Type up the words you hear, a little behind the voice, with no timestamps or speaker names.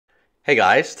Hey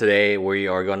guys, today we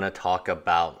are going to talk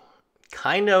about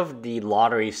kind of the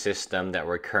lottery system that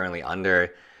we're currently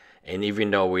under. And even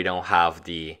though we don't have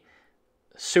the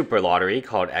super lottery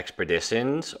called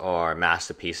Expeditions or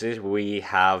Masterpieces, we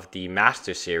have the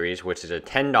Master Series, which is a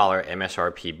 $10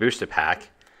 MSRP booster pack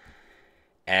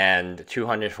and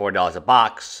 $204 a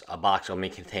box only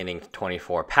containing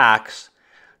 24 packs.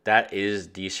 That is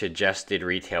the suggested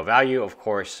retail value. Of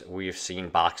course, we've seen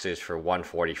boxes for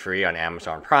 $143 on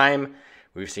Amazon Prime.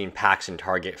 We've seen packs in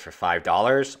Target for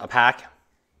 $5 a pack.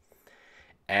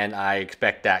 And I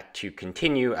expect that to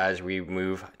continue as we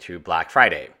move to Black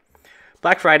Friday.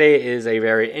 Black Friday is a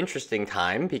very interesting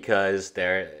time because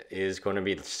there is going to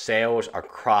be sales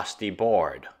across the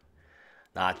board,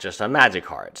 not just on Magic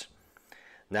cards.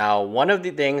 Now, one of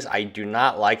the things I do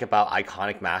not like about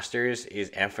Iconic Masters is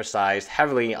emphasized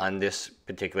heavily on this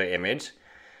particular image.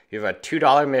 You have a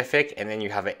 $2 Mythic and then you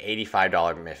have an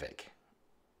 $85 Mythic.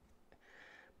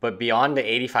 But beyond the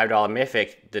 $85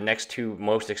 Mythic, the next two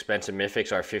most expensive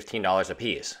Mythics are $15 a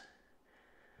piece.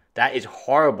 That is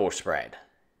horrible spread.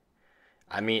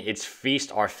 I mean, it's feast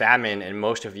or famine and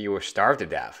most of you are starved to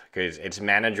death because it's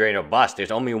mana drain or bust. There's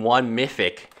only one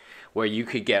Mythic where you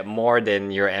could get more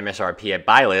than your MSRP at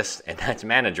buylist, and that's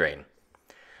mana drain.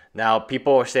 Now,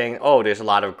 people are saying, oh, there's a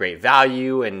lot of great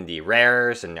value in the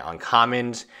rares and the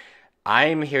uncommons.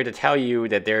 I'm here to tell you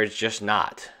that there's just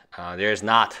not. There's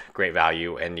not great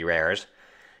value in the rares.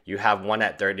 You have one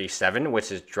at 37, which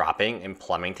is dropping and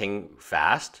plummeting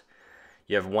fast.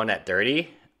 You have one at 30,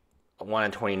 one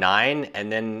at 29, and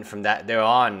then from that there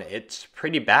on, it's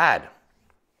pretty bad.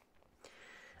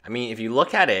 I mean, if you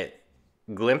look at it,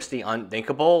 Glimpse the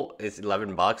Unthinkable is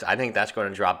 $11. I think that's going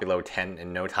to drop below 10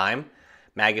 in no time.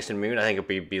 Magus and Moon, I think it'll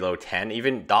be below 10.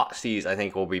 Even Dotsies, I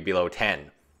think will be below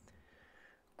 10.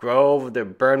 Grove, the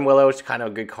Burn Willow is kind of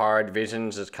a good card.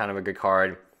 Visions is kind of a good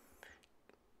card.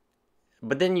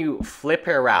 But then you flip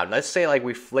it around. Let's say like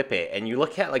we flip it and you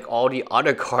look at like all the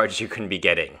other cards you can be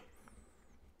getting.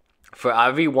 For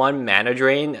every one mana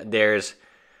drain, there's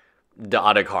the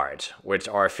other cards, which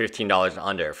are $15 and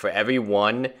under. For every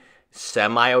one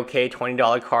semi-okay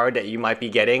 $20 card that you might be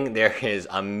getting, there is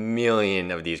a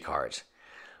million of these cards.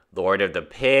 Lord of the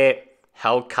Pit,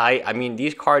 Hellkite. I mean,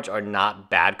 these cards are not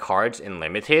bad cards in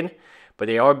Limited, but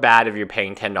they are bad if you're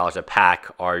paying $10 a pack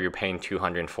or you're paying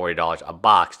 $240 a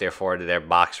box. Therefore, their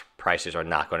box prices are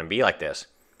not going to be like this.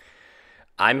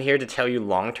 I'm here to tell you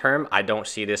long term, I don't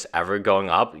see this ever going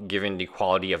up given the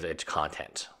quality of its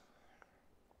content.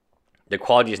 The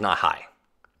quality is not high.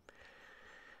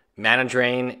 Mana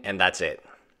drain, and that's it.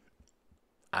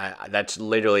 That's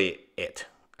literally it.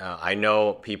 I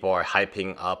know people are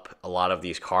hyping up a lot of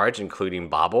these cards, including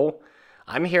Bobble.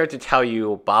 I'm here to tell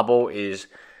you Bobble is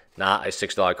not a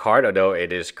 $6 card, although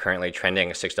it is currently trending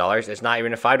at $6. It's not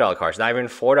even a $5 card. It's not even a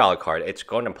 $4 card. It's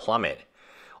going to plummet.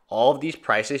 All of these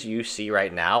prices you see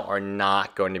right now are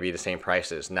not going to be the same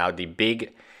prices. Now, the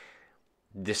big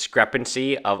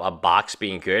discrepancy of a box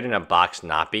being good and a box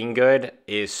not being good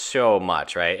is so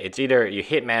much, right? It's either you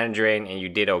hit mana drain and you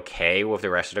did okay with the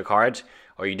rest of the cards,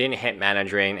 or you didn't hit mana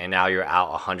drain and now you're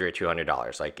out $100,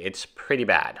 $200. Like, it's pretty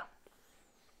bad.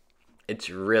 It's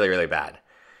really, really bad.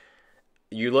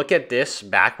 You look at this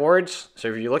backwards.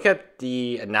 So if you look at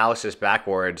the analysis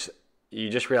backwards, you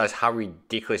just realize how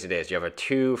ridiculous it is. You have a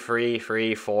 2, 3,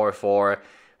 3, 4, 4,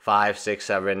 5, 6,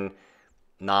 7,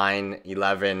 9,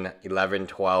 11, 11,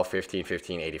 12, 15,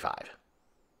 15, 85.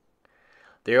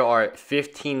 There are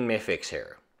 15 Mythics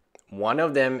here. One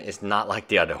of them is not like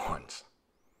the other ones.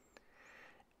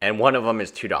 And one of them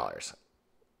is $2.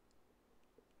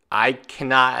 I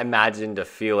cannot imagine the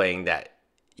feeling that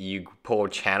you pull a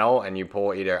channel and you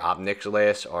pull either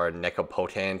Obnixilis or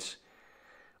Necropotence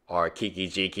or Kiki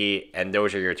Jiki, and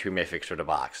those are your two Mythics for the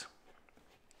box.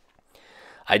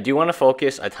 I do want to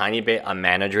focus a tiny bit on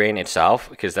Mana Drain itself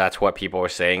because that's what people are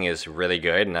saying is really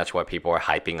good and that's what people are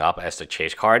hyping up as the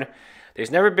chase card.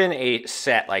 There's never been a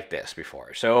set like this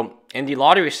before. So in the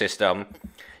lottery system,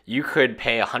 you could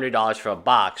pay $100 for a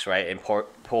box, right, and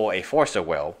pull a Force of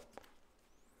Will,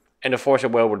 and the Force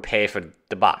of Will would pay for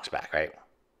the box back, right?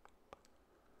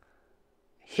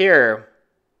 Here,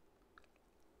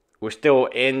 we're still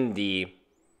in the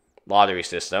lottery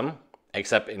system,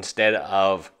 except instead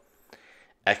of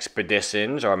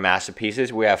Expeditions or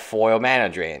Masterpieces, we have foil mana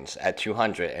drains at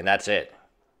 200, and that's it.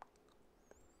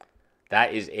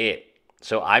 That is it.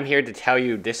 So I'm here to tell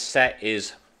you this set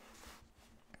is...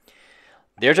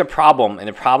 There's a problem, and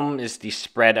the problem is the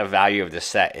spread of value of this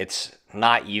set. It's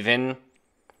not even,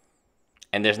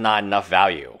 and there's not enough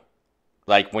value.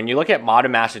 Like, when you look at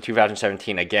Modern Master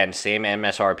 2017, again, same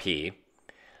MSRP,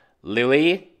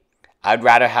 Lily I'd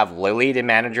rather have Lily than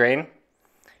Mana Drain.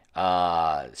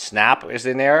 Snap is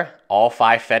in there. All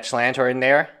 5 fetch lands are in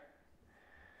there.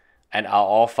 And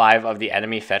all 5 of the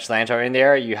enemy fetch lands are in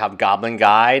there. You have Goblin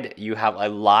Guide. You have a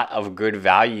lot of good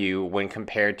value when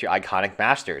compared to Iconic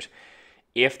Masters.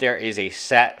 If there is a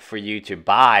set for you to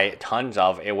buy tons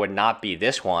of, it would not be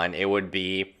this one. It would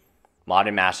be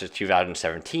Modern Masters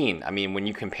 2017. I mean, when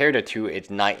you compare the two, it's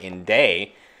night and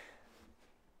day.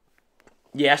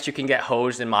 Yes, you can get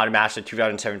hosed in Modern Masters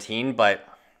 2017, but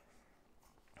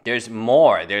there's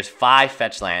more. There's 5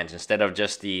 fetch lands instead of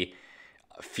just the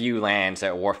few lands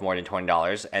that are worth more than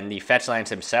 $20, and the fetch lands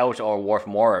themselves are worth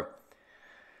more.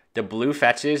 The blue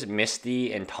fetches,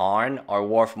 Misty and Tarn, are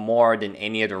worth more than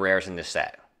any of the rares in the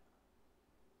set.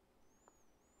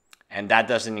 And that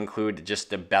doesn't include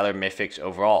just the better mythics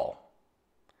overall.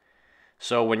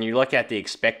 So when you look at the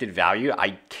expected value,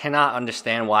 I cannot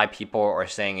understand why people are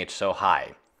saying it's so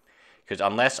high. Because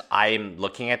unless I'm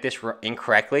looking at this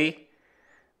incorrectly,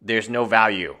 there's no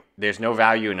value. There's no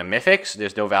value in the mythics.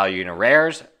 There's no value in the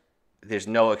rares. There's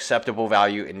no acceptable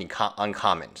value in the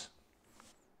uncommons.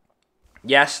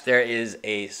 Yes, there is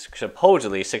a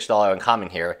supposedly $6 uncommon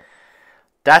here.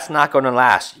 That's not going to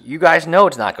last. You guys know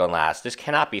it's not going to last. This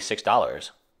cannot be $6.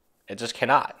 It just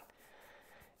cannot.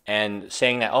 And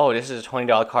saying that, oh, this is a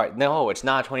 $20 card. No, it's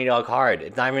not a $20 card.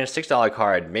 It's not even a $6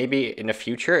 card. Maybe in the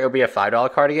future it'll be a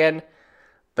 $5 card again.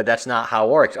 But that's not how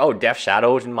it works. Oh, Death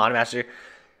Shadows and Modern Masters.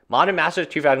 Modern Masters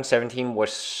 2017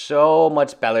 was so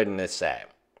much better than this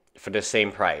set for the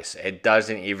same price. It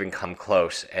doesn't even come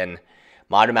close. And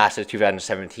Modern Masters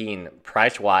 2017,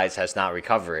 price-wise, has not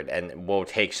recovered and will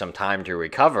take some time to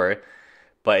recover.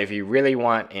 But if you really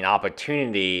want an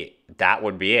opportunity, that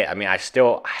would be it. I mean, I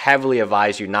still heavily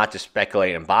advise you not to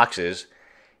speculate in boxes,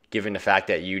 given the fact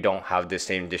that you don't have the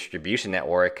same distribution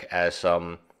network as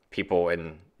some people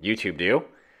in YouTube do.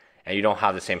 And you don't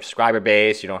have the same subscriber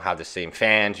base, you don't have the same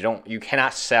fans, you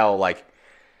cannot sell. Like,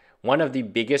 one of the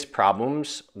biggest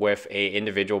problems with a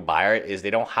individual buyer is they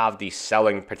don't have the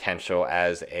selling potential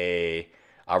as a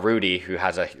Rudy who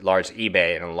has a large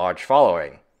eBay and a large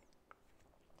following.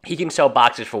 He can sell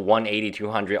boxes for 180,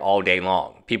 200 all day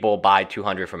long. People will buy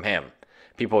 200 from him.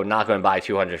 People are not going to buy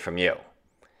 200 from you.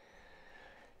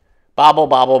 Bobble,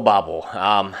 bobble, bobble.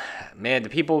 Man, the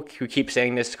people who keep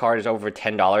saying this card is over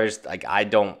 $10, like, I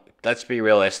don't. Let's be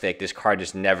realistic. This card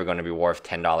is never going to be worth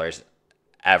 $10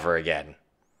 ever again.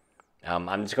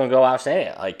 I'm just going to go out saying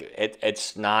it. Like,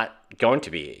 it's not going to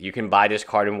be. You can buy this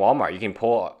card in Walmart. You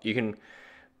can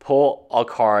pull a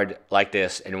card like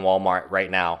this in Walmart right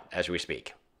now as we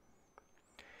speak.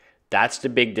 That's the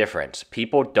big difference.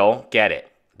 People don't get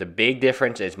it. The big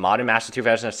difference is Modern Masters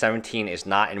 2017 is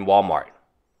not in Walmart.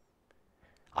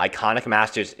 Iconic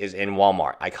Masters is in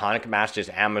Walmart. Iconic Masters,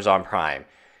 Amazon Prime,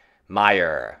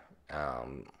 Meijer,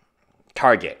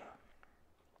 Target.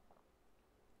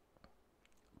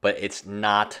 But it's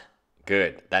not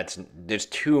good. There's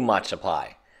too much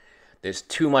supply. There's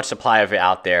too much supply of it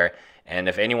out there. And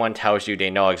if anyone tells you they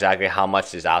know exactly how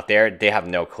much is out there, they have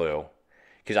no clue.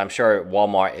 Because I'm sure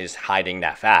Walmart is hiding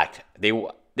that fact.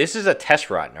 This is a test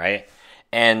run, right?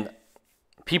 And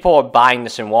people are buying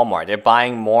this in Walmart. They're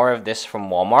buying more of this from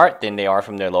Walmart than they are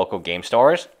from their local game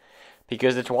stores.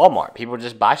 Because it's Walmart. People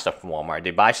just buy stuff from Walmart.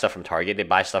 They buy stuff from Target. They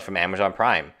buy stuff from Amazon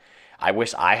Prime. I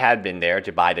wish I had been there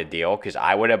to buy the deal because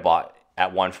I would have bought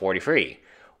at $140 free.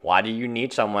 Why do you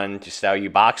need someone to sell you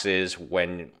boxes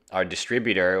when our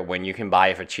distributor when you can buy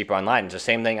it for cheaper online? It's the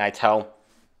same thing I told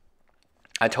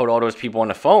all those people on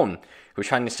the phone who are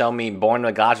trying to sell me Born of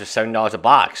the Gods for $7 a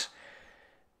box.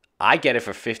 I get it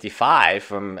for $55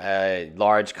 from a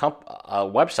large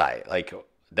website like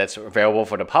that's available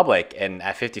for the public, and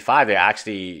at $55 they're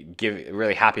actually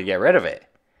really happy to get rid of it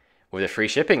with the free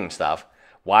shipping and stuff.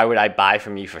 Why would I buy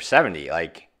from you for $70?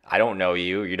 Like, I don't know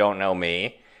you, you don't know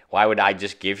me. Why would I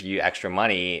just give you extra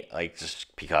money, like,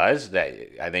 just because that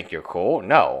I think you're cool?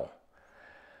 No.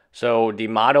 So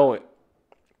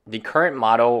the current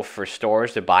model for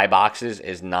stores to buy boxes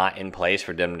is not in place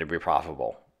for them to be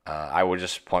profitable. I would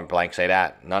just point blank say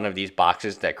that. None of these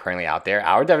boxes that are currently out there.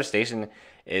 Our Devastation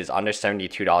is under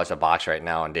 $72 a box right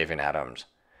now on Dave and Adams.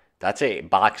 That's a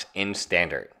box in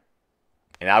standard.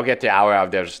 And I'll get to our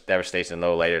Devastation a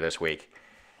little later this week.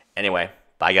 Anyway,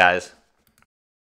 bye guys.